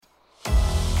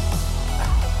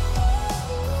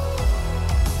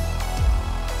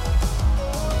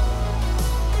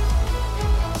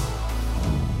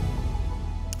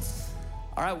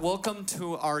right, welcome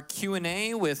to our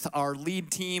Q&A with our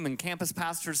lead team and campus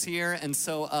pastors here. And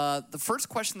so the first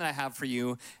question that I have for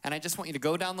you, and I just want you to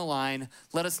go down the line,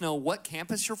 let us know what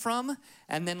campus you're from,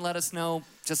 and then let us know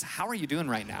just how are you doing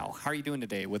right now? How are you doing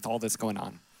today with all this going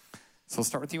on? So we'll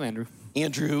start with you, Andrew.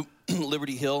 Andrew,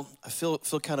 Liberty Hill. I feel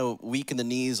kind of weak in the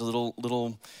knees, a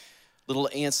little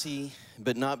antsy,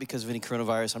 but not because of any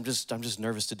coronavirus. I'm just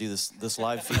nervous to do this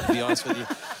live feed, to be honest with you.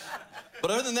 But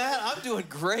other than that, I'm doing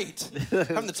great. I'm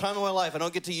having the time of my life. I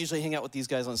don't get to usually hang out with these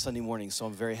guys on Sunday mornings, so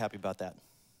I'm very happy about that.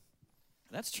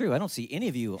 That's true. I don't see any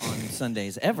of you on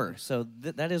Sundays ever, so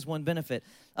that is one benefit.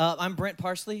 I'm Brent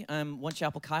Parsley. I'm One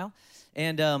Chapel Kyle.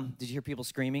 And did you hear people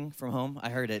screaming from home? I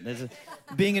heard it. It's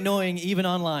being annoying even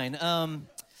online.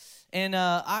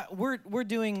 We're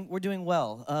doing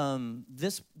well.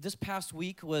 This past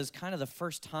week was kind of the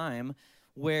first time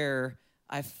where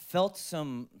I felt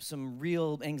some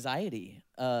real anxiety,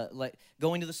 like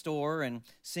going to the store and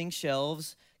seeing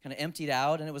shelves kind of emptied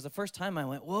out, and it was the first time I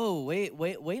went, whoa, wait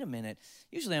a minute.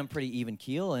 Usually I'm pretty even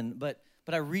keel, but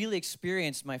I really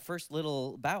experienced my first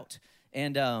little bout.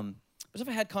 And but I've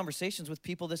had conversations with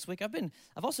people this week. I've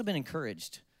also been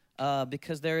encouraged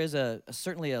because there is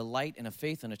certainly a light and a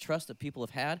faith and a trust that people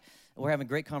have had. We're having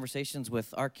great conversations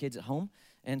with our kids at home,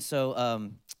 and so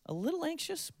a little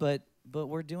anxious, but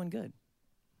we're doing good.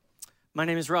 My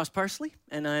name is Ross Parsley,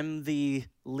 and I'm the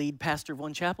lead pastor of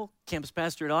One Chapel, campus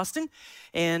pastor at Austin,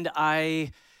 and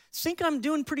I think I'm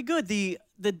doing pretty good.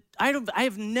 I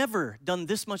have never done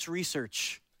this much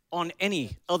research on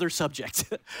any other subject,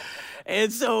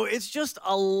 and so it's just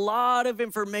a lot of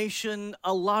information,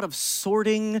 a lot of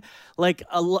sorting. Like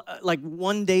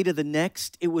one day to the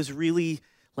next, it was really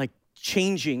like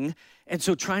changing, and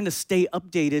so trying to stay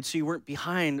updated so you weren't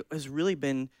behind has really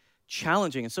been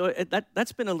challenging. And so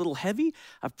that's been a little heavy.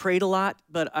 I've prayed a lot,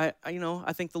 but I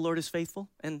think the Lord is faithful,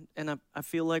 and I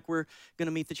feel like we're going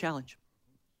to meet the challenge.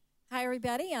 Hi,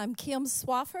 everybody. I'm Kim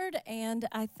Swafford, and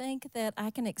I think that I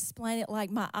can explain it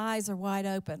like my eyes are wide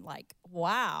open, like,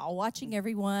 wow, watching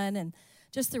everyone and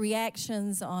just the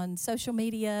reactions on social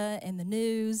media and the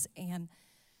news. And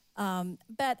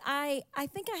but I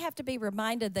think I have to be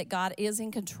reminded that God is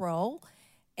in control,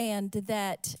 and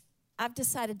that I've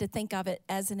decided to think of it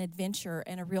as an adventure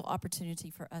and a real opportunity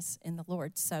for us in the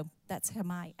Lord. So that's how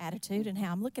my attitude and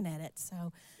how I'm looking at it.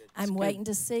 So I'm waiting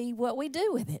to see what we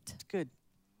do with it. It's good.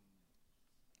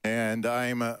 And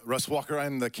I'm Russ Walker.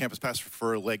 I'm the campus pastor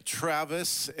for Lake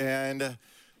Travis, and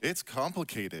it's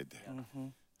complicated.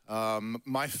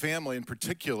 My family in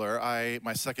particular,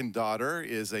 my second daughter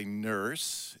is a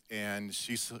nurse, and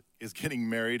she is getting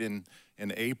married in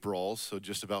April, so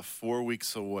just about 4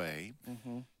 weeks away.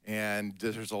 And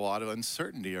there's a lot of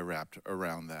uncertainty wrapped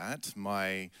around that.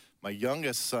 My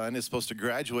youngest son is supposed to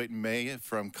graduate in May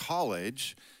from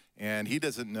college, and he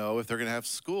doesn't know if they're going to have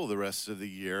school the rest of the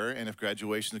year and if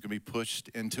graduation is going to be pushed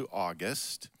into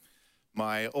August.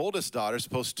 My oldest daughter is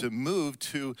supposed to move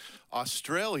to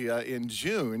Australia in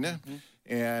June,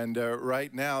 and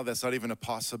right now that's not even a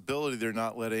possibility. They're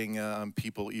not letting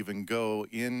people even go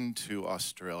into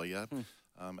Australia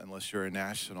unless you're a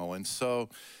national. And so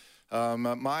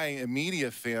my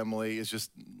immediate family is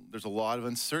just, there's a lot of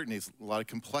uncertainties, a lot of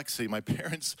complexity. My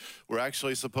parents were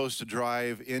actually supposed to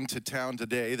drive into town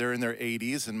today. They're in their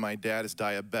 80s, and my dad is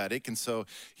diabetic, and so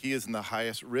he is in the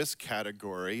highest risk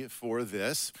category for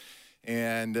this.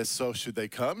 And so should they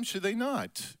come? Should they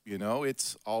not? You know,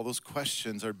 it's all those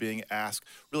questions are being asked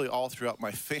really all throughout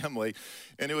my family.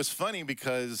 And it was funny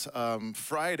because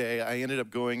Friday I ended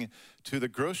up going to the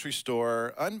grocery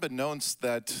store unbeknownst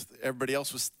that everybody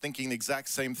else was thinking the exact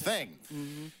same thing.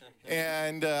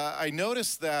 And I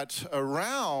noticed that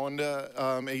around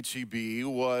HEB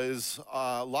was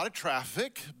a lot of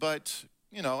traffic, but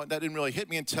you know, that didn't really hit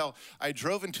me until I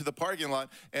drove into the parking lot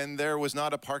and there was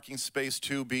not a parking space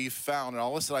to be found. And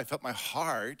all of a sudden I felt my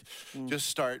heart just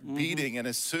start beating. And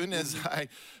as soon as I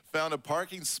found a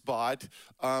parking spot,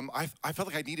 I felt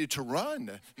like I needed to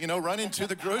run into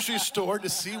the grocery store to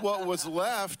see what was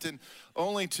left. And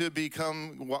only to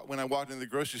become, when I walked into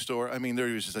the grocery store, I mean, there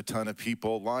was just a ton of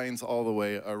people, lines all the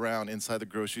way around inside the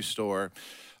grocery store.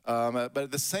 But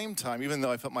at the same time, even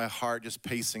though I felt my heart just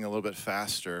pacing a little bit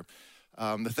faster,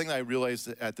 the thing that I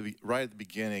realized right at the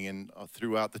beginning and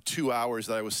throughout the 2 hours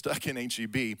that I was stuck in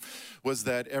HEB was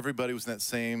that everybody was in that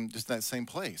same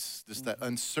place, just that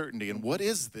uncertainty. And what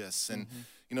is this? And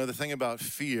you know, the thing about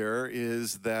fear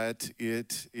is that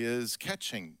it is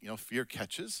catching. You know, fear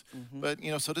catches, but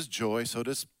you know, so does joy, so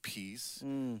does peace.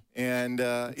 And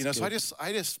you know, so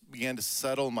I just began to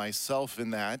settle myself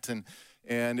in that,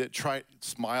 and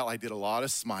smile. I did a lot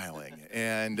of smiling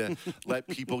and let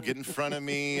people get in front of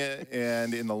me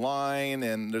and in the line.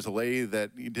 And there's a lady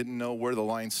that you didn't know where the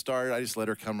line started. I just let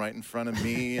her come right in front of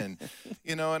me. And,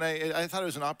 and I thought it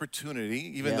was an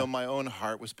opportunity, even though my own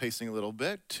heart was pacing a little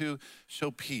bit, to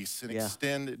show peace and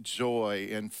extend joy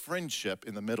and friendship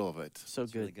in the middle of it. So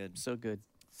good. Really good. So good.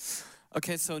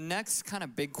 Okay, so next kind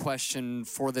of big question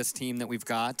for this team that we've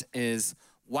got is,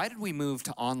 why did we move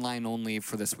to online only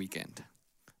for this weekend?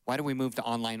 Why did we move to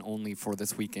online only for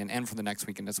this weekend and for the next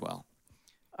weekend as well?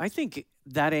 I think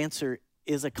that answer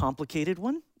is a complicated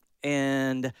one.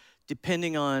 And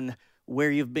depending on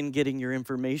where you've been getting your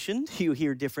information, you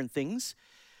hear different things.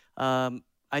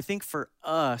 I think for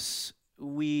us,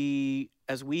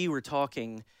 as we were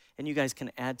talking, and you guys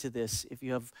can add to this if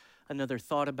you have another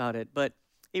thought about it, but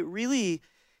it really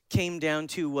came down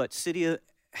to what city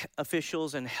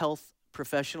officials and health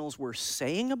professionals were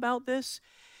saying about this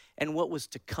and what was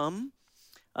to come,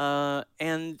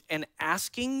 and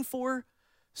asking for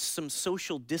some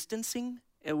social distancing,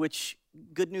 which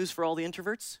good news for all the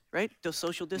introverts, right? The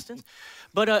social distance.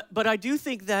 But I do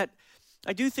think that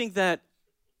I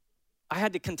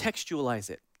had to contextualize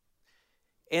it.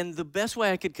 And the best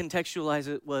way I could contextualize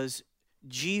it was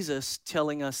Jesus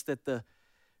telling us that the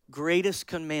greatest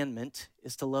commandment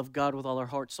is to love God with all our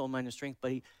heart, soul, mind, and strength.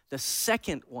 But the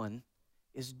second one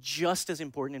is just as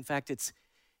important. In fact, it's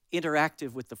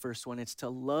interactive with the first one. It's to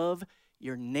love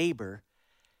your neighbor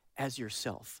as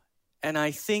yourself. And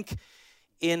I think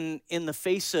in the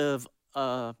face of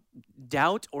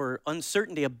doubt or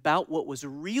uncertainty about what was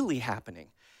really happening,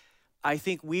 I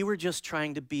think we were just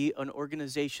trying to be an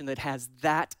organization that has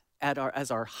that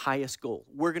as our highest goal.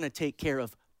 We're going to take care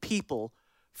of people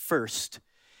first.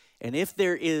 And if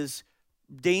there is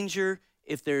danger,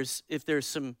 if there's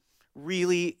some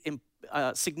really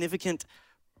significant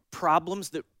problems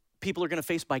that people are going to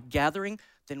face by gathering,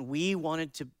 then we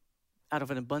wanted to, out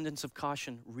of an abundance of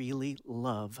caution, really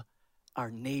love our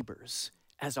neighbors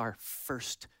as our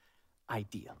first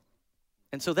idea.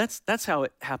 And so that's how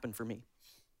it happened for me.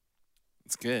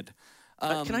 It's good.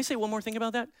 Can I say one more thing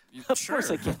about that? Of Sure. course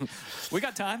I can. We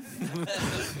got time.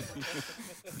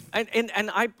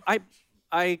 and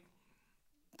I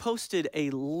posted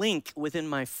a link within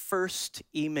my first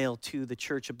email to the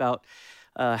church about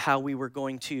how we were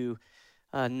going to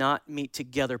not meet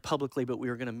together publicly, but we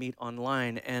were going to meet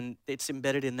online, and it's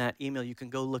embedded in that email. You can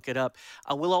go look it up.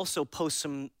 I will also post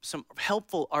some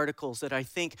helpful articles that I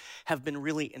think have been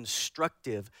really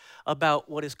instructive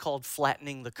about what is called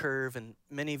flattening the curve, and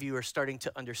many of you are starting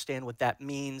to understand what that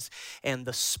means, and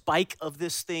the spike of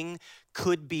this thing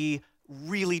could be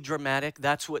really dramatic.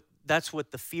 That's what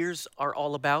the fears are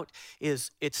all about.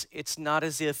 Is it's not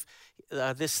as if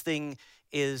this thing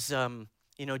is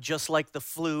just like the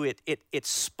flu, it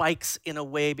spikes in a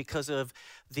way because of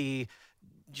the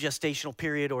gestational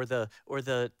period or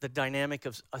the dynamic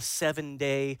of a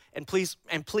 7-day. And please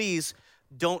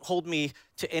don't hold me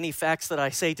to any facts that I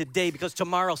say today, because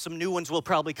tomorrow some new ones will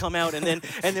probably come out, and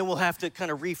then we'll have to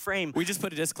kind of reframe. We just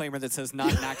put a disclaimer that says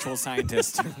not an actual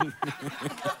scientist.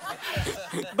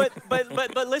 But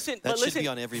listen. That should be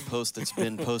on every post that's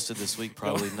been posted this week,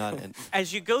 probably not.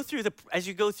 As you go through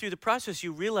the process,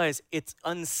 you realize it's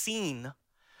unseen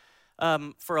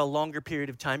for a longer period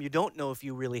of time. You don't know if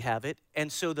you really have it.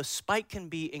 And so the spike can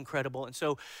be incredible. And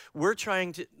so we're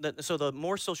trying to, so the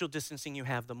more social distancing you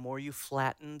have, the more you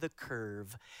flatten the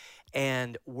curve.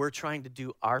 And we're trying to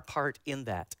do our part in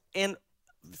that. And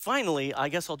finally, I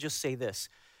guess I'll just say this.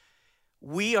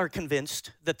 We are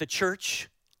convinced that the church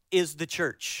is the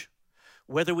church,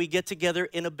 whether we get together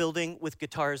in a building with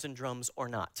guitars and drums or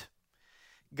not.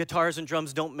 Guitars and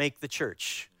drums don't make the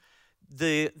church.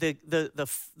 The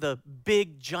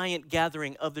big giant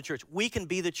gathering of the church. We can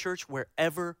be the church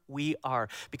wherever we are,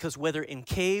 because whether in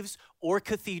caves or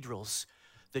cathedrals,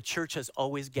 the church has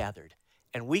always gathered.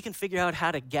 And we can figure out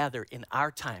how to gather in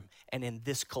our time and in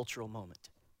this cultural moment.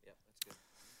 Yeah, that's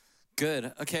good.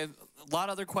 Good. Okay, a lot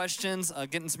of other questions,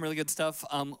 getting some really good stuff.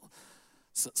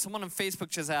 So someone on Facebook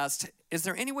just asked, is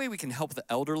there any way we can help the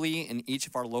elderly in each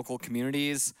of our local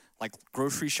communities, like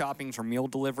grocery shopping or meal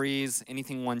deliveries,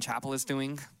 anything One Chapel is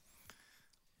doing?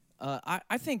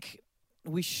 I think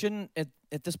we shouldn't,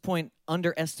 at this point,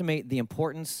 underestimate the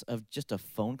importance of just a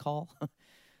phone call.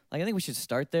 I think we should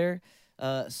start there.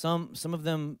 Some of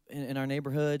them in our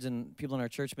neighborhoods and people in our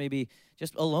church may be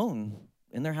just alone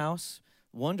in their house,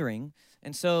 wondering.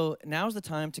 And so now's the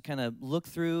time to kind of look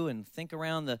through and think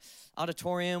around the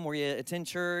auditorium where you attend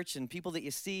church and people that you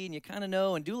see and you kind of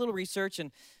know, and do a little research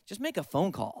and just make a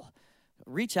phone call.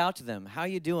 reach out to them. How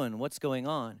you doing? What's going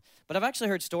on? But I've actually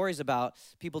heard stories about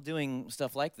people doing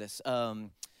stuff like this.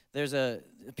 There's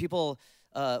people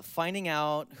finding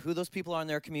out who those people are in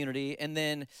their community and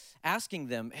then asking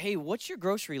them, hey, what's your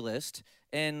grocery list?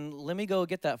 And let me go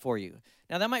get that for you.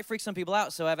 Now, that might freak some people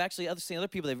out, so I've actually seen other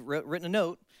people, they've written a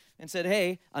note and said,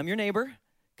 hey, I'm your neighbor,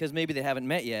 because maybe they haven't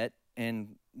met yet,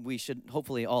 and we should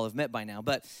hopefully all have met by now,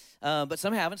 but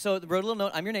some haven't. So they wrote a little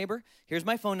note, I'm your neighbor, here's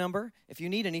my phone number, if you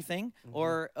need anything,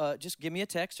 or just give me a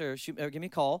text or give me a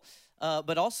call,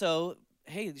 but also,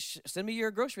 hey, send me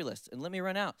your grocery list and let me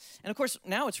run out. And of course,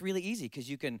 now it's really easy because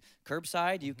you can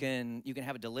curbside, you can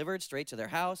have it delivered straight to their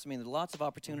house. I mean, there's lots of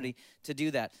opportunity to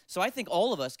do that. So I think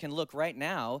all of us can look right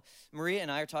now. Maria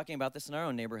and I are talking about this in our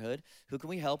own neighborhood. Who can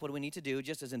we help? What do we need to do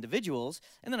just as individuals?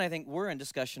 And then I think we're in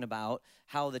discussion about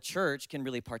how the church can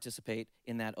really participate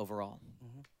in that overall.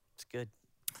 It's good.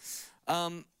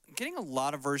 Getting a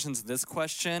lot of versions of this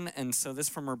question, and so this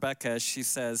from Rebecca. She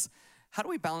says, how do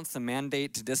we balance the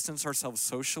mandate to distance ourselves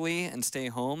socially and stay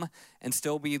home and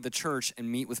still be the church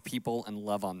and meet with people and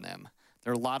love on them?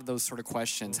 There are a lot of those sort of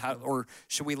questions. Or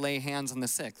should we lay hands on the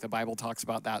sick? The Bible talks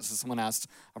about that. So someone asked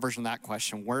a version of that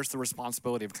question. Where's the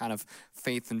responsibility of kind of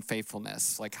faith and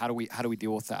faithfulness? Like, how do we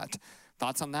deal with that?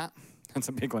 Thoughts on that? That's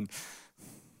a big one.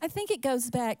 I think it goes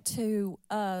back to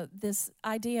this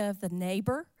idea of the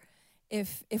neighbor.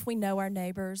 If we know our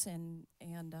neighbors and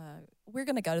we're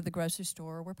going to go to the grocery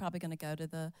store, we're probably going to go to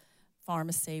the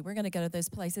pharmacy, we're going to go to those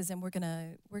places, and we're going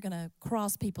to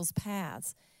cross people's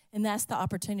paths, and that's the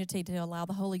opportunity to allow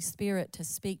the Holy Spirit to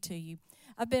speak to you.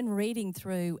 I've been reading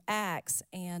through Acts,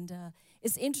 and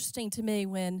it's interesting to me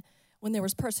when there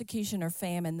was persecution or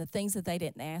famine, the things that they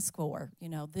didn't ask for,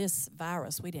 this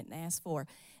virus we didn't ask for,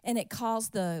 and it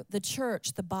caused the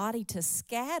church, the body, to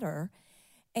scatter.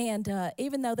 And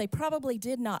even though they probably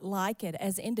did not like it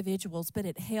as individuals, but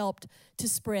it helped to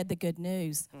spread the good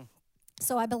news.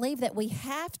 So I believe that we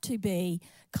have to be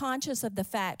conscious of the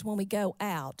fact when we go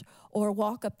out or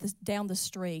walk down the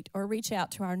street or reach out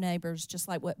to our neighbors, just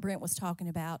like what Brent was talking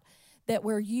about, that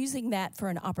we're using that for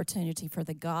an opportunity for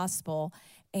the gospel.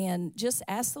 And just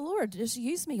ask the Lord, just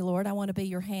use me, Lord. I want to be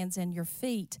your hands and your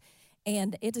feet.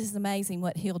 And it is amazing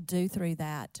what he'll do through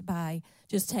that by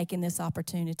just taking this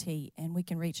opportunity, and we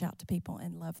can reach out to people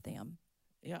and love them.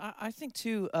 Yeah, I think,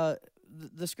 too,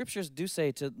 the scriptures do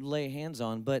say to lay hands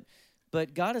on, but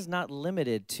God is not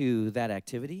limited to that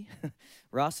activity.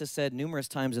 Ross has said numerous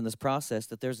times in this process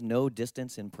that there's no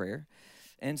distance in prayer.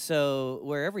 And so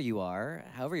wherever you are,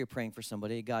 however you're praying for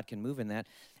somebody, God can move in that.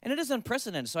 And it is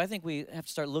unprecedented. So I think we have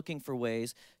to start looking for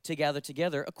ways to gather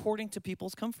together according to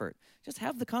people's comfort. Just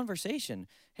have the conversation.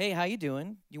 Hey, how you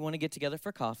doing? You want to get together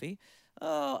for coffee?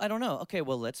 Oh, I don't know. Okay,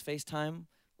 well, let's FaceTime.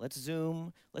 Let's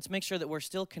Zoom. Let's make sure that we're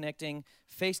still connecting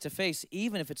face-to-face,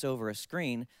 even if it's over a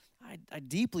screen. I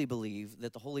deeply believe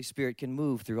that the Holy Spirit can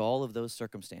move through all of those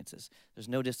circumstances. There's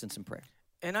no distance in prayer.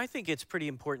 And I think it's pretty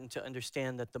important to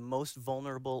understand that the most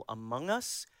vulnerable among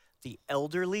us, the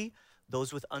elderly,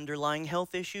 those with underlying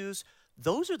health issues,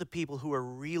 those are the people who are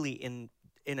really in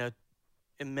an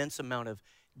immense amount of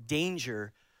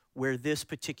danger where this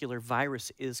particular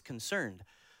virus is concerned.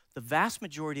 The vast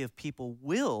majority of people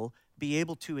will be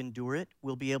able to endure it,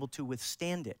 will be able to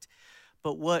withstand it.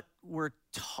 But what we're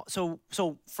so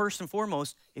first and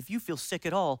foremost, if you feel sick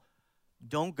at all,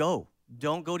 don't go.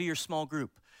 Don't go to your small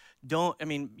group.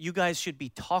 You guys should be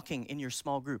talking in your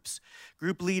small groups.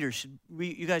 Group leaders,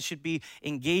 you guys should be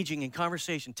engaging in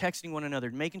conversation, texting one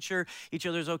another, making sure each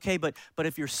other's okay. But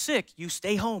if you're sick, you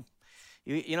stay home.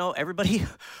 Everybody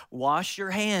wash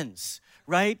your hands,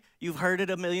 right? You've heard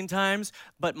it a million times,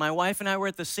 but my wife and I were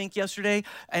at the sink yesterday,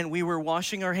 and we were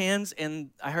washing our hands, and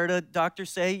I heard a doctor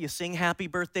say, you sing happy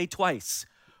birthday twice.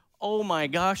 Oh my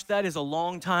gosh, that is a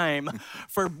long time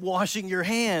for washing your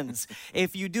hands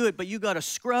if you do it. But you got to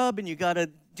scrub and you got to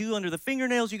do under the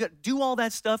fingernails. You got to do all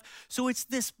that stuff. So it's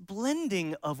this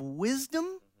blending of wisdom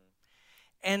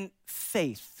and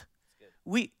faith.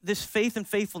 This faith and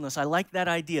faithfulness, I like that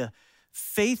idea.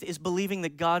 Faith is believing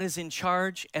that God is in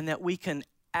charge and that we can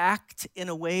act in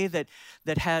a way that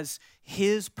has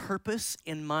his purpose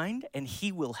in mind, and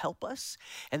he will help us.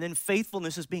 And then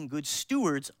faithfulness is being good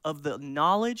stewards of the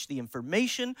knowledge, the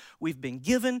information we've been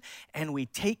given, and we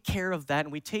take care of that,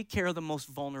 and we take care of the most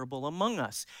vulnerable among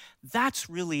us. That's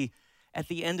really, at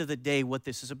the end of the day, what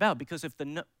this is about. Because if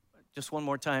just one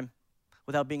more time,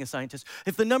 without being a scientist,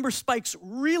 if the number spikes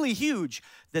really huge,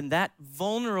 then that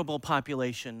vulnerable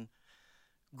population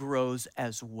grows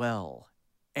as well.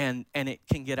 And it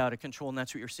can get out of control, and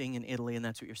that's what you're seeing in Italy, and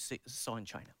that's what you saw in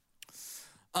China.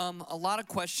 A lot of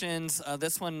questions.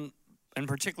 This one in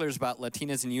particular is about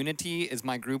Latinas in Unity. Is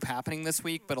my group happening this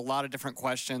week? But a lot of different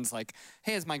questions like,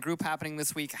 hey, is my group happening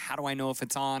this week? How do I know if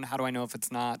it's on? How do I know if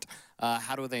it's not?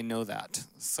 How do they know that?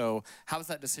 So how is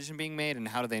that decision being made, and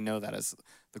how do they know that is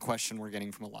the question we're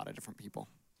getting from a lot of different people.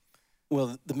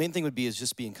 Well, the main thing would be is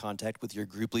just be in contact with your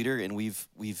group leader, and we've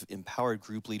empowered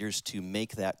group leaders to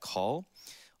make that call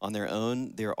on their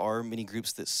own. There are many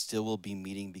groups that still will be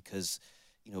meeting because,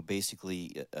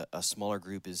 basically a smaller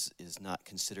group is not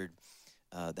considered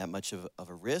that much of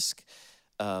a risk.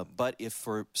 But if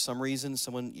for some reason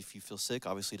if you feel sick,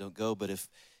 obviously don't go. But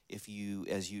if you,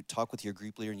 as you talk with your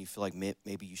group leader and you feel like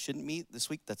maybe you shouldn't meet this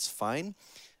week, that's fine.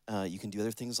 You can do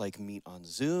other things like meet on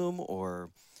Zoom or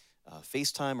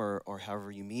FaceTime or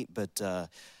however you meet. But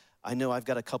I know I've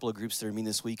got a couple of groups that are meeting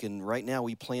this week, and right now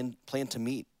we plan to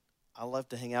meet. I love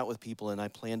to hang out with people, and I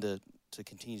plan to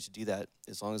continue to do that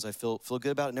as long as I feel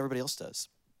good about it and everybody else does.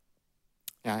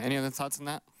 Yeah, any other thoughts on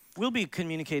that? We'll be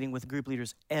communicating with group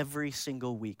leaders every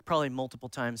single week, probably multiple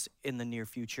times in the near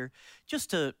future,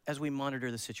 just as we monitor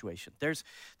the situation. There's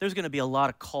going to be a lot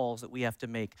of calls that we have to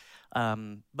make,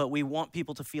 but we want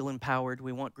people to feel empowered.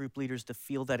 We want group leaders to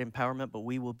feel that empowerment, but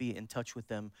we will be in touch with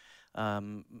them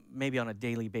maybe on a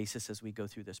daily basis as we go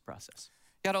through this process.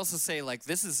 Yeah, I'd also say,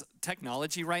 this is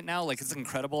technology right now. It's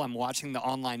incredible. I'm watching the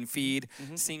online feed,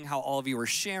 seeing how all of you are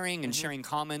sharing and sharing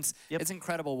comments. Yep. It's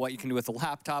incredible what you can do with a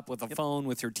laptop, with a phone,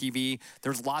 with your TV.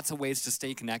 There's lots of ways to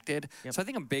stay connected. Yep. So I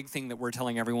think a big thing that we're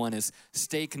telling everyone is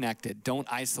stay connected. Don't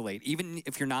isolate. Even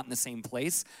if you're not in the same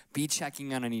place, be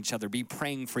checking on each other. Be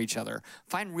praying for each other.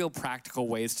 Find real practical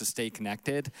ways to stay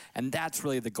connected. And that's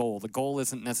really the goal. The goal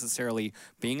isn't necessarily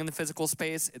being in the physical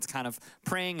space. It's kind of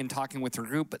praying and talking with your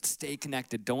group, but stay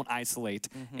connected. Don't isolate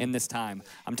in this time.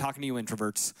 I'm talking to you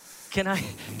introverts. Can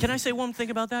I say one thing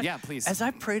about that? Yeah, please. As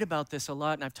I've prayed about this a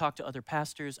lot and I've talked to other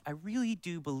pastors, I really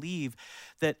do believe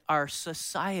that our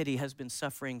society has been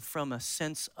suffering from a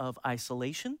sense of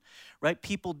isolation, right?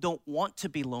 People don't want to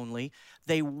be lonely.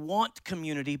 They want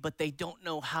community, but they don't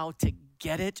know how to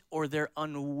get it, or they're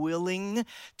unwilling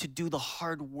to do the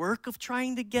hard work of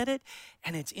trying to get it.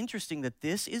 And it's interesting that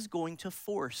this is going to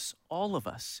force all of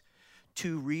us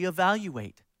to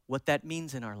reevaluate what that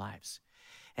means in our lives.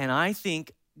 And I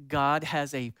think God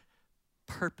has a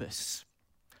purpose.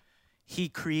 He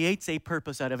creates a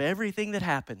purpose out of everything that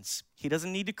happens. He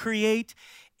doesn't need to create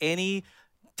any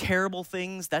terrible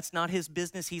things. That's not his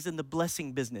business. He's in the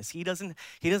blessing business. He doesn't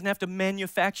have to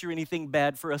manufacture anything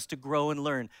bad for us to grow and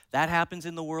learn. That happens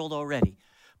in the world already.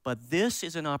 But this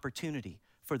is an opportunity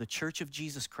for the Church of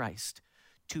Jesus Christ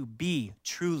to be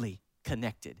truly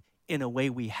connected in a way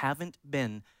we haven't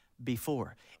been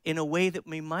before, in a way that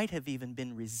we might have even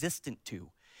been resistant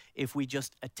to if we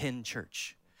just attend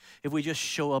church, if we just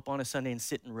show up on a Sunday and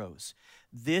sit in rows.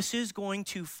 This is going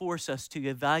to force us to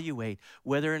evaluate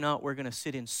whether or not we're going to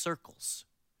sit in circles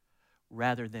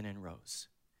rather than in rows.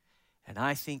 And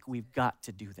I think we've got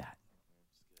to do that.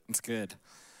 That's good.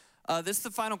 This is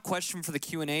the final question for the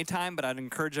Q&A time, but I'd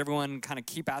encourage everyone kind of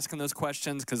keep asking those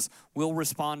questions because we'll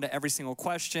respond to every single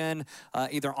question,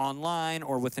 either online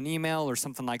or with an email or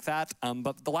something like that.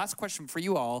 But the last question for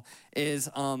you all is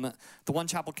the One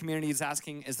Chapel community is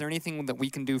asking, is there anything that we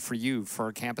can do for you, for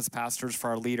our campus pastors, for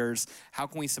our leaders? How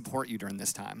can we support you during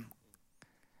this time?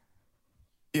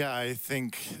 Yeah, I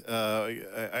think,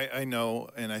 I know,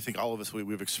 and I think all of us,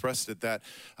 we've expressed it, that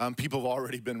people have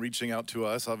already been reaching out to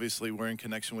us. Obviously, we're in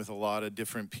connection with a lot of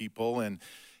different people, and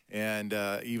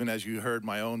even as you heard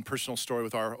my own personal story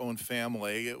with our own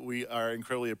family, we are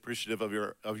incredibly appreciative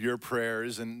of your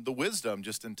prayers and the wisdom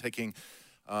just in taking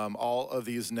all of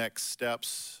these next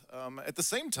steps. At the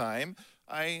same time,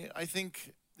 I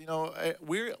think,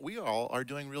 we all are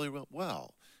doing really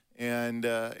well. And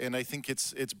I think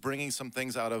it's bringing some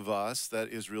things out of us that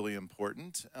is really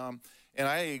important. And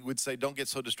I would say don't get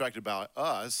so distracted about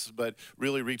us, but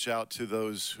really reach out to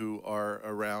those who are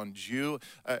around you.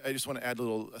 I just want to add a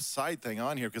little side thing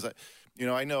on here because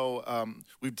I know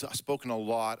we've spoken a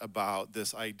lot about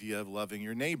this idea of loving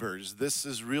your neighbors. This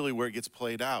is really where it gets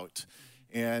played out.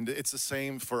 And it's the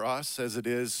same for us as it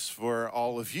is for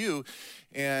all of you.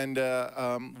 And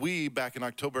we, back in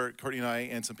October, Courtney and I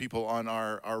and some people on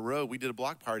our road, we did a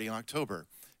block party in October.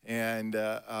 And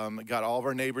got all of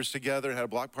our neighbors together and had a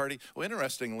block party. Well,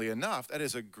 interestingly enough, that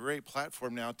is a great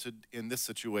platform now in this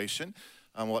situation.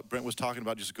 What Brent was talking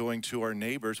about, just going to our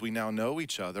neighbors. We now know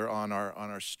each other on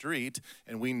our street,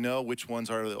 and we know which ones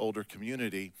are the older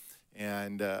community.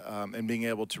 And being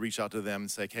able to reach out to them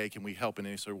and say, hey, can we help in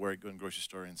any sort of way, going grocery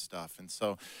store and stuff. And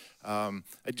so I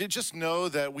did just know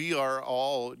that we are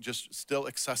all just still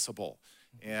accessible.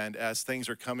 And as things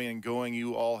are coming and going,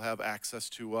 you all have access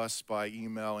to us by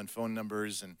email and phone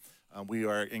numbers, and we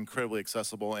are incredibly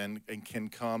accessible and can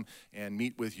come and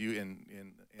meet with you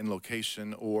in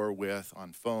location or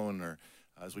on phone, or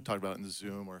as we talked about in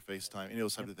Zoom or FaceTime, any of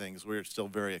those type of things. We're still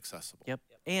very accessible. Yep.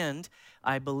 And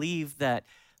I believe that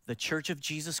the Church of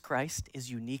Jesus Christ is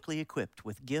uniquely equipped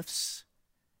with gifts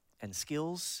and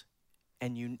skills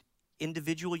and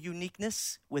individual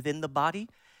uniqueness within the body.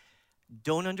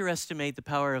 Don't underestimate the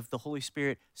power of the Holy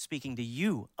Spirit speaking to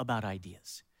you about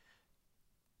ideas.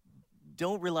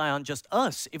 Don't rely on just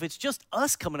us. If it's just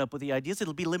us coming up with the ideas,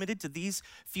 it'll be limited to these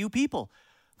few people.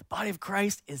 The body of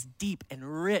Christ is deep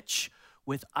and rich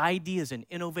with ideas and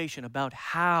innovation about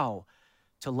how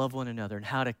to love one another and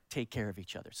how to take care of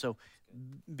each other. So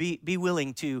be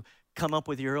willing to come up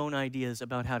with your own ideas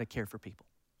about how to care for people.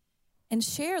 And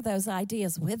share those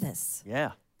ideas with us.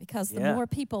 Yeah. Because the more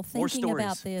people thinking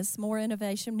about stories. this, more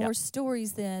innovation, more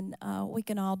stories, then we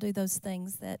can all do those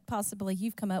things that possibly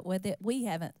you've come up with that we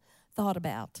haven't thought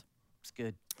about. It's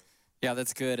good. Yeah,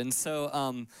 that's good. And so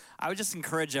I would just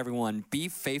encourage everyone, be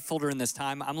faithful during this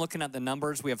time. I'm looking at the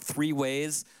numbers. We have 3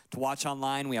 ways to watch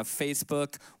online. We have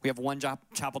Facebook, we have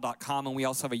onechapel.com, and we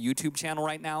also have a YouTube channel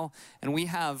right now. And we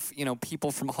have, people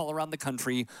from all around the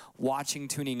country watching,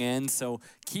 tuning in. So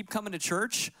keep coming to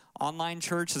church. Online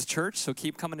church is church, so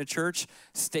keep coming to church.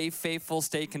 Stay faithful,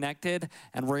 stay connected,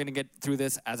 and we're going to get through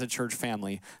this as a church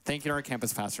family. Thank you to our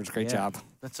campus pastors. Great job.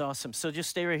 That's awesome. So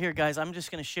just stay right here, guys. I'm just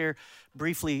going to share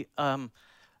briefly.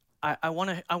 I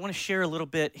want to share a little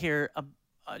bit here,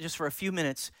 just for a few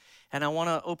minutes, and I want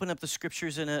to open up the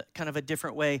scriptures in a kind of a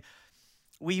different way.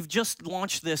 We've just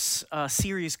launched this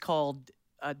series called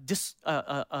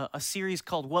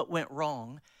What Went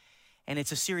Wrong, and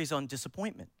it's a series on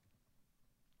disappointment.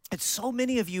 And so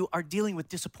many of you are dealing with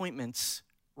disappointments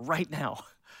right now.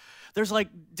 There's like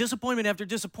disappointment after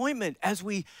disappointment as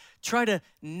we try to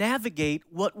navigate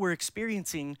what we're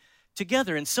experiencing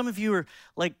together. And some of you are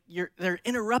like, there are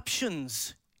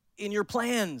interruptions in your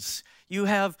plans. You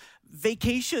have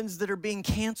vacations that are being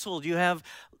canceled. You have,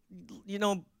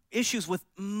 issues with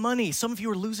money. Some of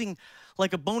you are losing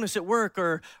like a bonus at work,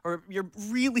 or you're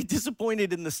really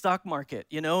disappointed in the stock market.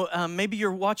 Maybe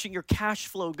you're watching your cash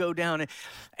flow go down.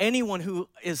 Anyone who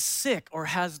is sick or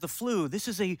has the flu, this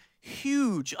is a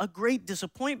great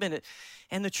disappointment.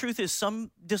 And the truth is,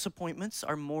 some disappointments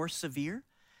are more severe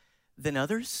than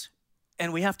others,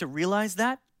 and we have to realize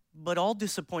that. But all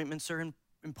disappointments are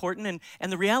important,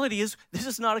 and the reality is, this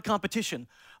is not a competition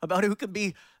about who can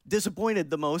be disappointed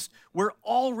the most. We're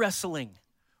all wrestling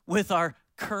with our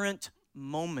current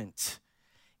moment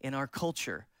in our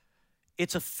culture.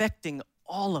 It's affecting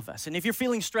all of us. And if you're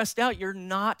feeling stressed out, you're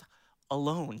not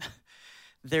alone.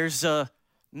 There's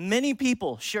many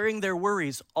people sharing their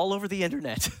worries all over the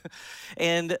internet.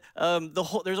 And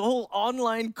there's a whole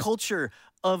online culture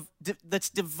that's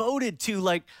devoted to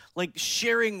like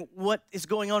sharing what is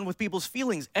going on with people's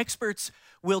feelings. Experts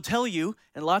will tell you,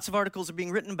 and lots of articles are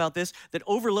being written about this, that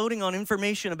overloading on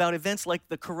information about events like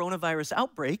the coronavirus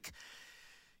outbreak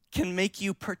can make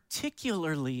you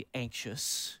particularly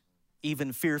anxious,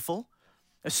 even fearful,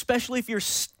 especially if you're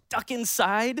stuck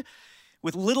inside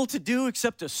with little to do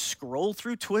except to scroll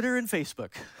through Twitter and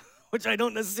Facebook, which I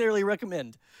don't necessarily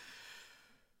recommend.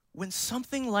 When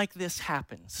something like this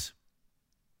happens,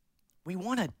 we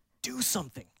want to do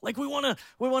something. Like we want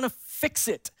to fix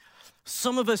it.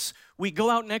 Some of us, we go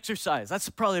out and exercise. That's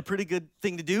probably a pretty good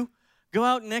thing to do. Go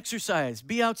out and exercise.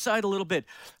 Be outside a little bit.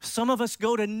 Some of us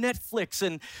go to Netflix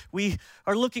and we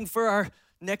are looking for our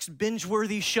next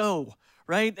binge-worthy show,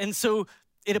 right? And so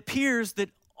it appears that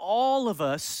all of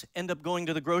us end up going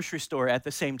to the grocery store at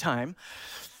the same time.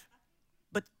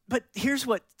 But here's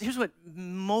what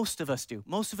most of us do.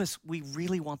 Most of us, we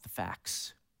really want the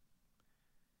facts.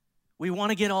 We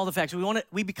want to get all the facts.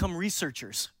 We become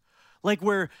researchers.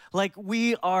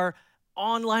 We are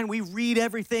online, we read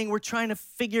everything, we're trying to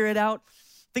figure it out.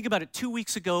 Think about it, 2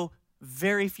 weeks ago,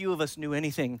 very few of us knew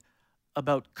anything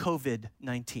about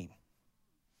COVID-19.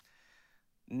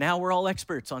 Now we're all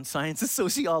experts on science and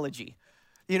sociology.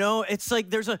 It's like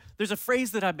there's a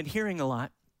phrase that I've been hearing a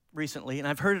lot recently, and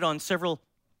I've heard it on several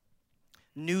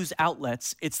news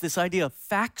outlets. It's this idea of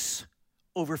facts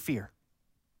over fear.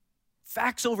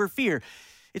 Facts over fear.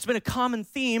 It's been a common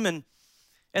theme, and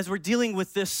as we're dealing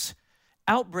with this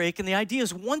outbreak, and the idea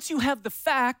is once you have the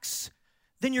facts,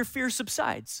 then your fear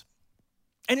subsides.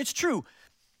 And it's true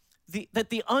that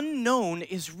the unknown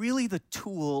is really the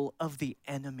tool of the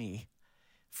enemy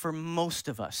for most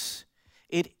of us.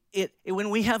 When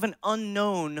we have an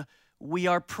unknown, we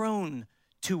are prone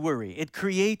to worry. It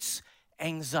creates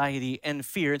anxiety and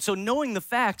fear. And so knowing the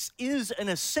facts is an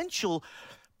essential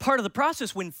part of the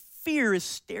process when fear is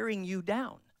staring you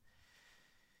down.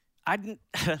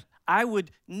 I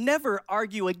would never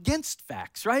argue against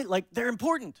facts, right? Like, they're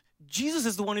important. Jesus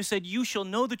is the one who said, "You shall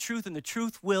know the truth, and the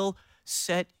truth will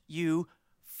set you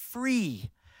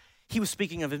free." He was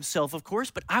speaking of himself, of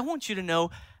course, but I want you to know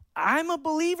I'm a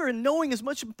believer in knowing as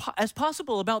much as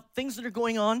possible about things that are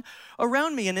going on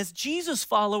around me. And as Jesus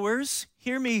followers,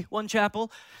 hear me, One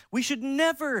Chapel, we should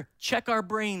never check our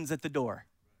brains at the door.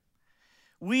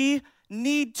 We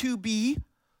need to be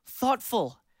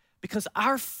thoughtful because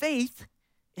our faith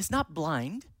is not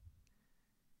blind.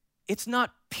 It's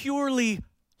not purely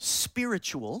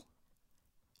spiritual.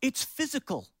 It's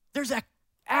physical. There's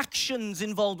actions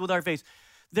involved with our faith.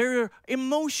 There are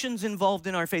emotions involved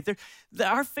in our faith.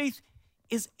 Our faith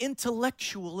is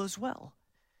intellectual as well.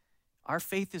 Our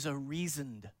faith is a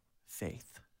reasoned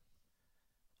faith,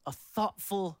 a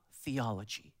thoughtful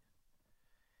theology.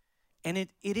 And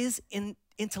it is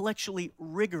intellectually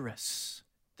rigorous.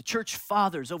 The church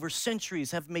fathers over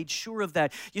centuries have made sure of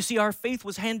that. You see, our faith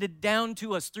was handed down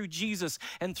to us through Jesus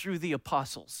and through the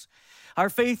apostles. Our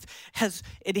faith has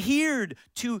adhered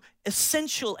to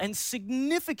essential and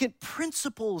significant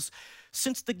principles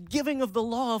since the giving of the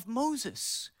law of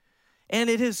Moses. And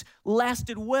it has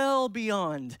lasted well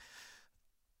beyond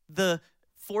the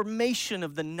formation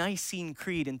of the Nicene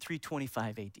Creed in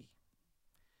 325 AD.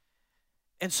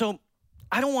 And so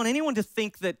I don't want anyone to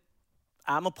think that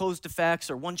I'm opposed to facts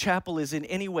or One Chapel is in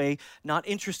any way not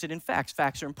interested in facts.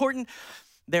 Facts are important.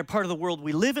 They're part of the world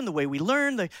we live in, the way we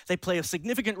learn. They play a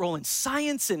significant role in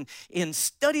science and in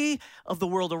study of the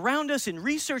world around us. In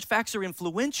research, facts are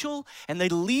influential, and they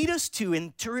lead us to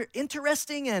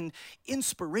interesting and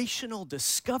inspirational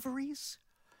discoveries.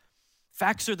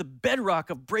 Facts are the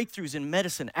bedrock of breakthroughs in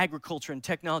medicine, agriculture, and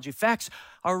technology. Facts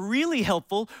are really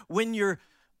helpful when you're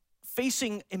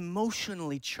facing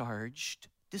emotionally charged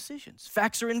decisions.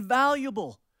 Facts are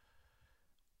invaluable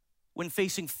when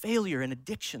facing failure and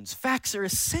addictions. Facts are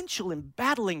essential in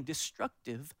battling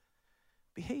destructive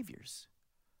behaviors.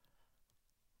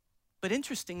 But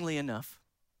interestingly enough,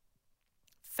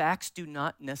 facts do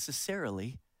not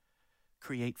necessarily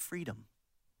create freedom.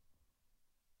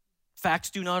 Facts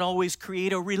do not always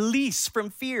create a release from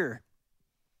fear.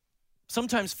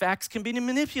 Sometimes facts can be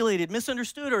manipulated,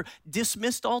 misunderstood, or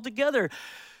dismissed altogether.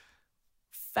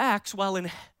 Facts,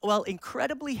 while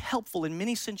incredibly helpful in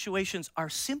many situations, are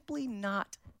simply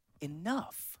not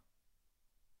enough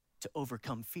to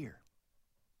overcome fear.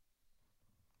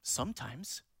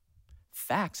 Sometimes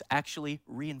facts actually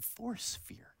reinforce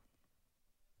fear.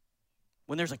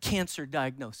 When there's a cancer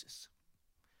diagnosis,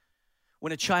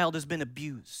 when a child has been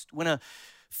abused, when a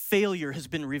failure has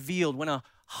been revealed, when a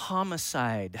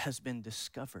homicide has been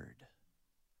discovered.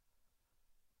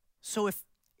 So if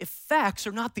facts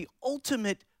are not the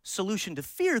ultimate solution to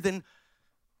fear, then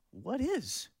what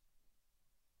is?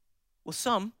 Well,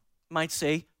 some might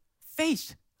say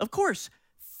faith. Of course,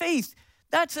 faith.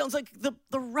 That sounds like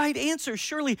the right answer.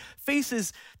 Surely faith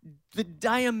is the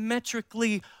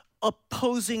diametrically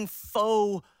opposing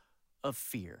foe of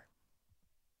fear.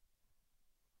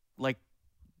 Like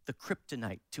the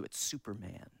kryptonite to its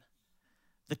Superman.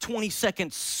 The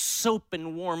 20-second soap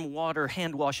and warm water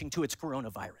hand washing to its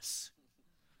coronavirus.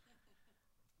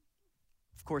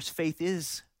 Of course, faith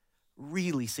is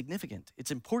really significant. It's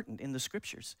important in the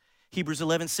scriptures. Hebrews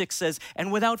 11:6 says,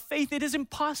 "And without faith it is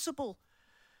impossible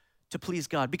to please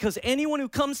God, because anyone who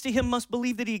comes to him must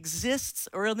believe that he exists,"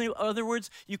 or in other words,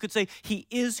 you could say he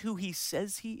is who he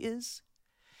says he is,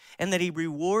 and that he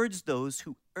rewards those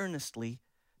who earnestly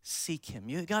seek him.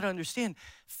 You got to understand,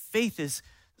 faith is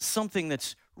something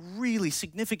that's really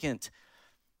significant.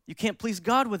 You can't please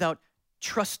God without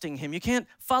trusting him. You can't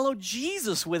follow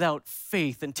Jesus without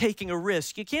faith and taking a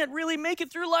risk. You can't really make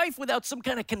it through life without some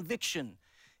kind of conviction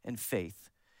and faith.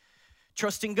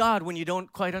 Trusting God when you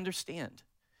don't quite understand.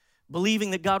 Believing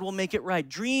that God will make it right.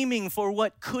 Dreaming for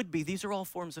what could be. These are all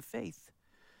forms of faith.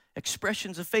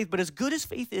 Expressions of faith. But as good as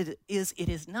faith it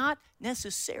is not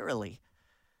necessarily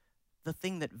the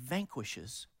thing that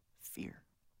vanquishes fear.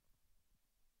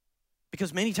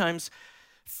 Because many times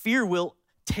fear will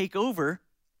take over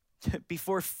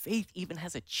before faith even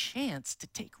has a chance to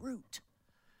take root.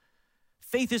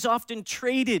 Faith is often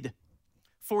traded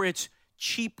for its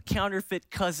cheap counterfeit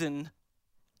cousin,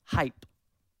 hype.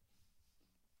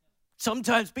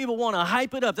 Sometimes people want to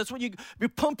hype it up. That's when you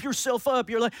pump yourself up.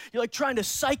 You're like trying to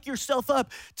psych yourself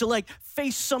up to like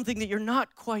face something that you're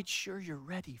not quite sure you're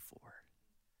ready for.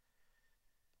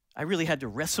 I really had to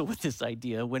wrestle with this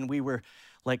idea when we were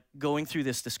like going through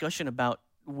this discussion about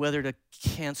whether to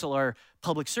cancel our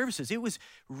public services. It was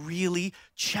really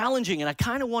challenging, and I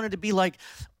kind of wanted to be like,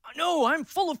 no, I'm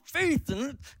full of faith,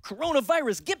 and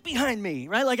coronavirus, get behind me,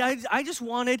 right? Like I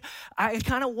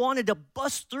kind of wanted to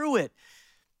bust through it.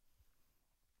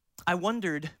 I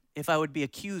wondered if I would be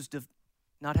accused of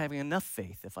not having enough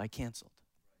faith if I canceled.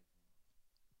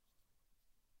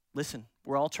 Listen,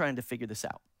 we're all trying to figure this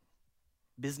out.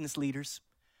 Business leaders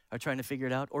are trying to figure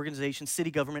it out. Organizations,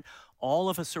 city government, all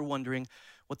of us are wondering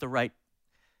what the right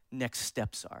next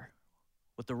steps are,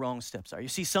 what the wrong steps are. You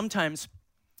see, sometimes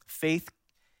faith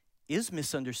is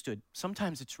misunderstood.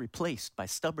 Sometimes it's replaced by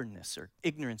stubbornness or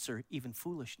ignorance or even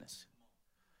foolishness.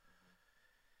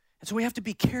 And so we have to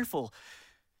be careful.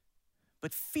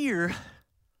 But fear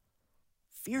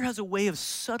has a way of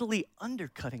subtly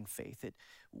undercutting faith. It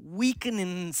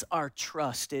weakens our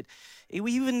trust.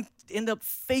 We even end up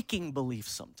faking belief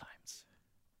sometimes.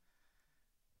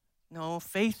 No,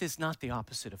 faith is not the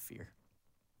opposite of fear.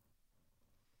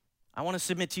 I want to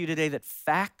submit to you today that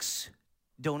facts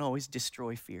don't always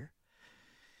destroy fear.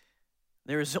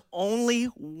 There is only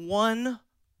one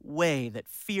way that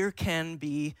fear can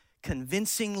be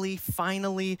convincingly,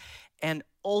 finally, and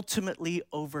ultimately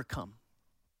overcome.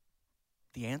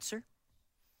 The answer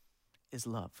is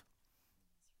love.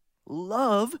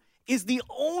 Love is the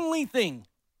only thing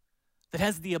that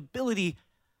has the ability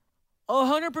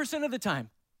 100% of the time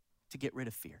to get rid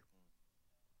of fear.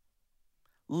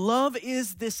 Love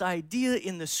is this idea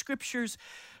in the scriptures.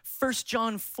 1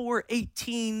 John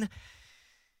 4:18,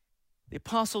 the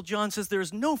Apostle John says, there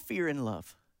is no fear in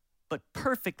love, but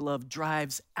perfect love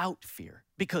drives out fear,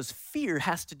 because fear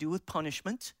has to do with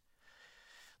punishment.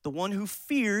 The one who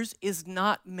fears is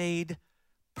not made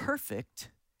perfect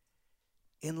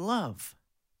in love.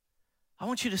 I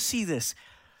want you to see this,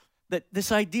 that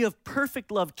this idea of perfect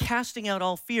love, casting out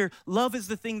all fear. Love is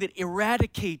the thing that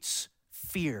eradicates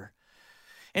fear.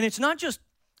 And it's not just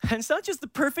the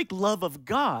perfect love of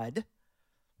God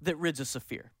that rids us of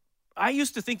fear. I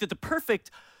used to think that the perfect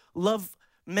love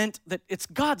meant that it's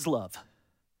God's love.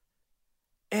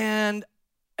 And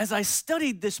as I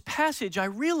studied this passage, I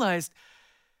realized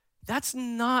that's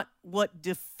not what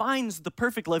defines the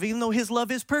perfect love, even though his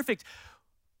love is perfect.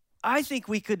 I think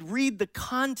we could read the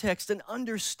context and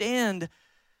understand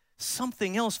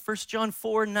something else. 1 John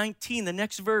 4:19, the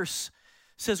next verse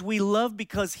says, we love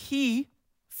because he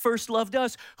first loved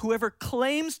us. Whoever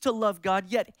claims to love God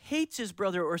yet hates his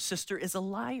brother or sister is a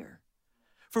liar.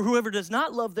 For whoever does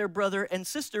not love their brother and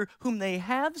sister whom they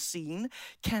have seen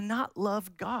cannot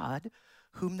love God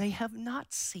whom they have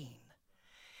not seen.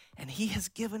 And he has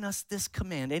given us this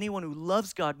command. Anyone who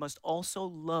loves God must also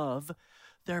love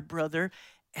their brother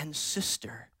and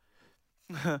sister.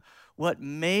 What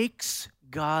makes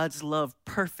God's love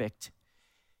perfect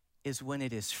is when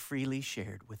it is freely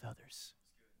shared with others.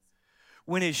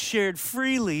 When it's shared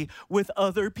freely with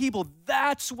other people.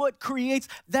 That's what creates,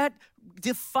 that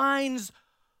defines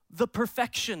the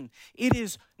perfection. It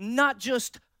is not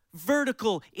just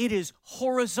vertical, it is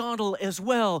horizontal as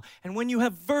well. And when you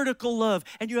have vertical love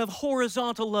and you have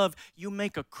horizontal love, you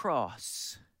make a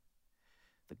cross.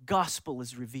 The gospel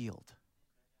is revealed.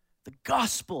 The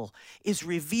gospel is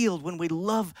revealed when we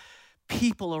love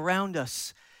people around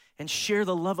us and share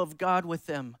the love of God with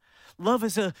them. Love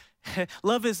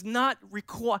is not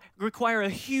require a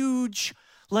huge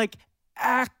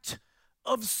act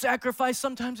of sacrifice.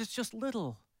 Sometimes it's just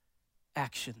little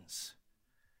actions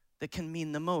that can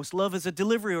mean the most. Love is a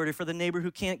delivery order for the neighbor who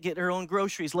can't get her own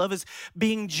groceries. Love is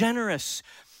being generous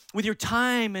with your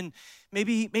time and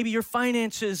maybe your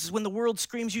finances when the world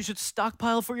screams you should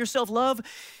stockpile for yourself. Love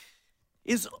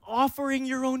is offering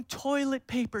your own toilet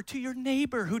paper to your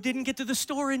neighbor who didn't get to the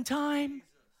store in time.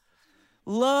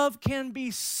 Love can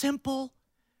be simple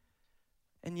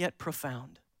and yet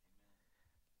profound.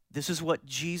 This is what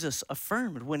Jesus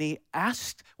affirmed when he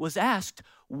was asked,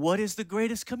 what is the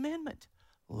greatest commandment?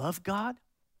 Love God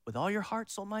with all your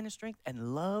heart, soul, mind, and strength,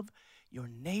 and love your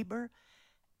neighbor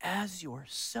as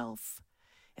yourself.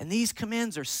 And these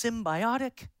commands are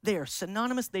symbiotic. They are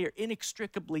synonymous. They are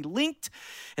inextricably linked.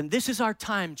 And this is our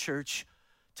time, church,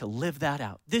 to live that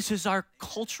out. This is our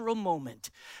cultural moment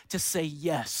to say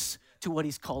yes to what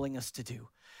he's calling us to do.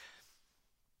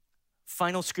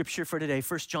 Final scripture for today,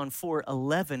 1 John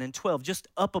 4:11 and 12, just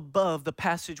up above the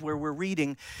passage where we're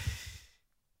reading.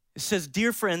 It says,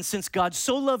 dear friends, since God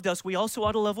so loved us, we also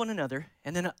ought to love one another.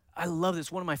 And then I love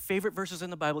this, one of my favorite verses in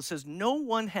the Bible. It says, no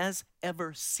one has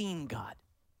ever seen God.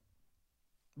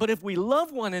 But if we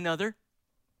love one another,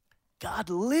 God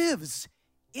lives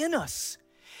in us,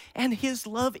 and his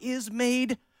love is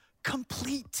made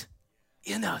complete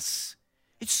in us.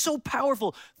 It's so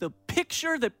powerful. The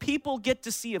picture that people get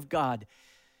to see of God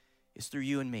is through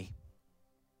you and me.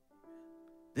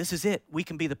 This is it. We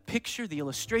can be the picture, the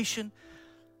illustration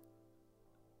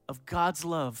of God's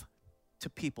love to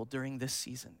people during this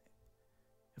season.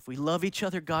 If we love each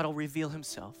other, God will reveal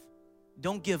himself.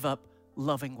 Don't give up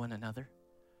loving one another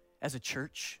as a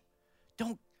church.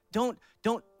 Don't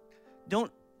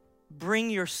bring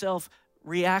yourself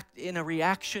in a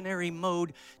reactionary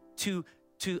mode to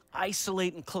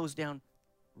isolate and close down.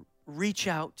 Reach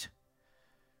out.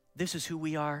 This is who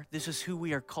we are. This is who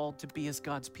we are called to be as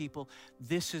God's people.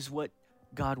 This is what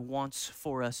God wants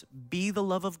for us. Be the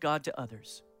love of God to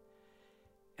others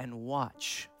and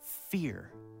watch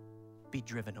fear be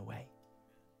driven away.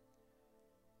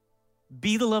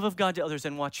 Be the love of God to others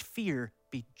and watch fear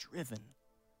be driven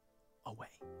away.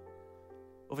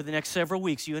 Over the next several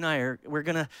weeks, you and I we're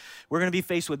gonna be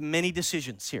faced with many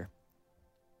decisions here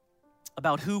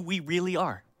about who we really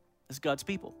are as God's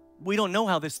people. We don't know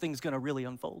how this thing's gonna really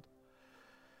unfold.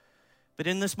 But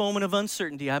in this moment of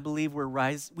uncertainty, I believe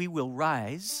we will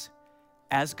rise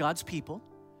as God's people.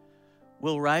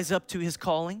 We'll rise up to his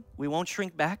calling. We won't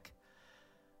shrink back.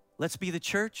 Let's be the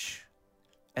church,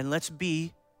 and let's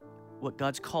be what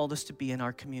God's called us to be in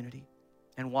our community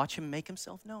and watch him make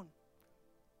himself known.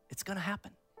 It's gonna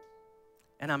happen,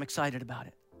 and I'm excited about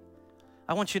it.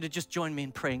 I want you to just join me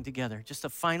in praying together. Just a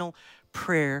final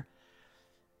prayer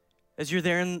as you're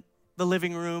there in the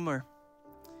living room or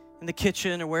in the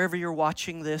kitchen or wherever you're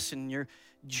watching this and you're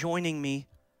joining me.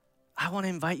 I want to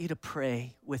invite you to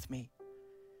pray with me.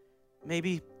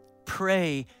 Maybe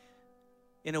pray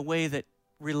in a way that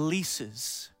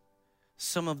releases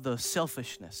some of the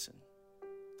selfishness and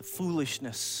the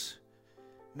foolishness.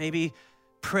 Maybe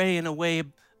pray in a way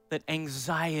that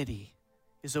anxiety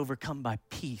is overcome by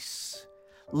peace.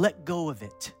 Let go of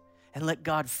it and let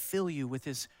God fill you with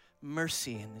his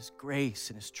mercy and his grace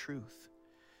and his truth.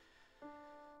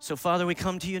 So, Father, we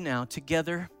come to you now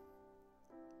together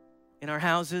in our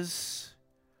houses,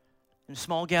 in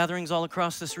small gatherings all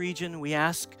across this region. We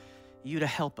ask you to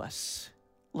help us.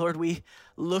 Lord, we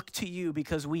look to you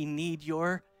because we need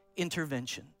your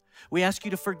intervention. We ask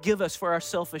you to forgive us for our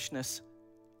selfishness,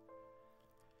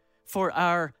 for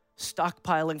our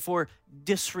stockpiling, for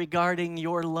disregarding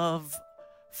your love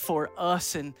for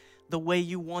us and the way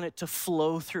you want it to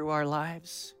flow through our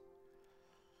lives.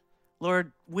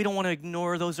 Lord, we don't want to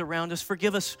ignore those around us.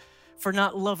 Forgive us for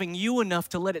not loving you enough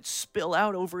to let it spill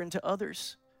out over into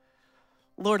others.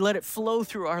 Lord, let it flow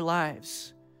through our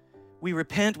lives. We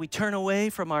repent, we turn away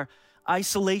from our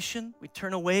isolation, we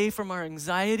turn away from our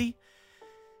anxiety,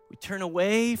 we turn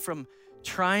away from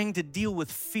trying to deal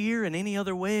with fear in any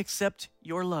other way except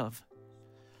your love.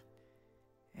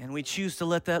 And we choose to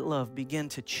let that love begin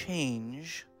to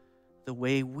change the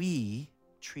way we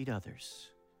treat others.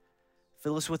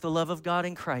 Fill us with the love of God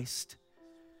in Christ,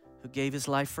 who gave his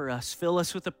life for us. Fill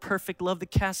us with the perfect love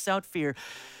that casts out fear.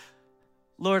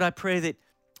 Lord, I pray that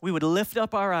we would lift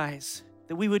up our eyes,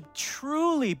 that we would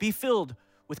truly be filled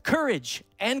with courage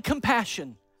and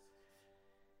compassion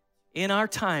in our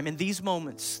time, in these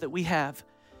moments that we have,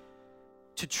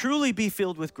 to truly be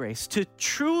filled with grace, to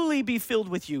truly be filled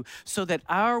with you, so that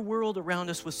our world around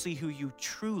us will see who you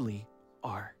truly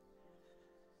are.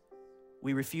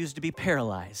 We refuse to be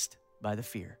paralyzed by the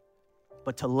fear,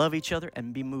 but to love each other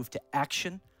and be moved to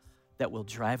action that will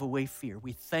drive away fear.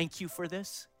 We thank you for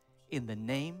this. In the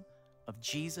name of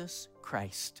Jesus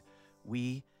Christ,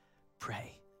 we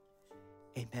pray.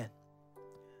 Amen.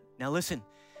 Now listen,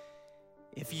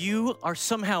 if you are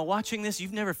somehow watching this,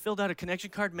 you've never filled out a connection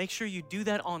card, make sure you do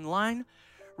that online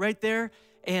right there.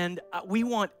 And we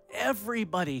want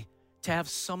everybody to have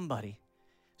somebody.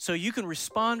 So you can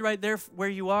respond right there where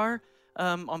you are.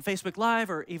 On Facebook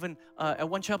Live or even at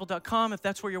onechapel.com, if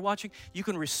that's where you're watching, you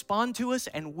can respond to us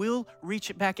and we'll reach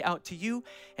it back out to you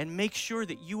and make sure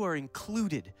that you are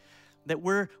included, that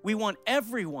we want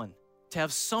everyone to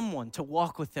have someone to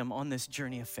walk with them on this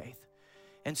journey of faith.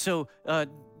 And so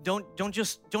don't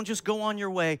just go on your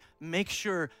way. Make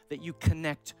sure that you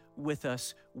connect with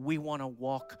us. We want to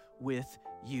walk with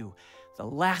you. The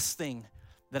last thing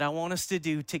that I want us to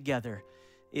do together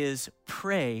is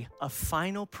pray a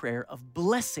final prayer of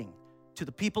blessing to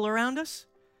the people around us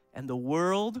and the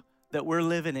world that we're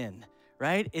living in,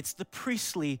 right? It's the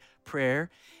priestly prayer,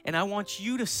 and I want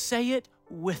you to say it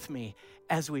with me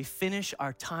as we finish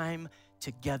our time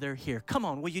together here. Come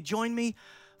on, will you join me?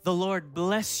 The Lord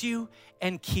bless you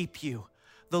and keep you.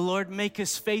 The Lord make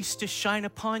his face to shine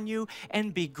upon you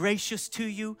and be gracious to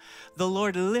you. The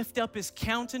Lord lift up his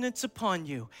countenance upon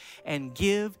you and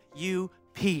give you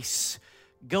peace.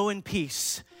 Go in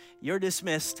peace. You're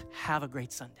dismissed. Have a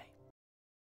great Sunday.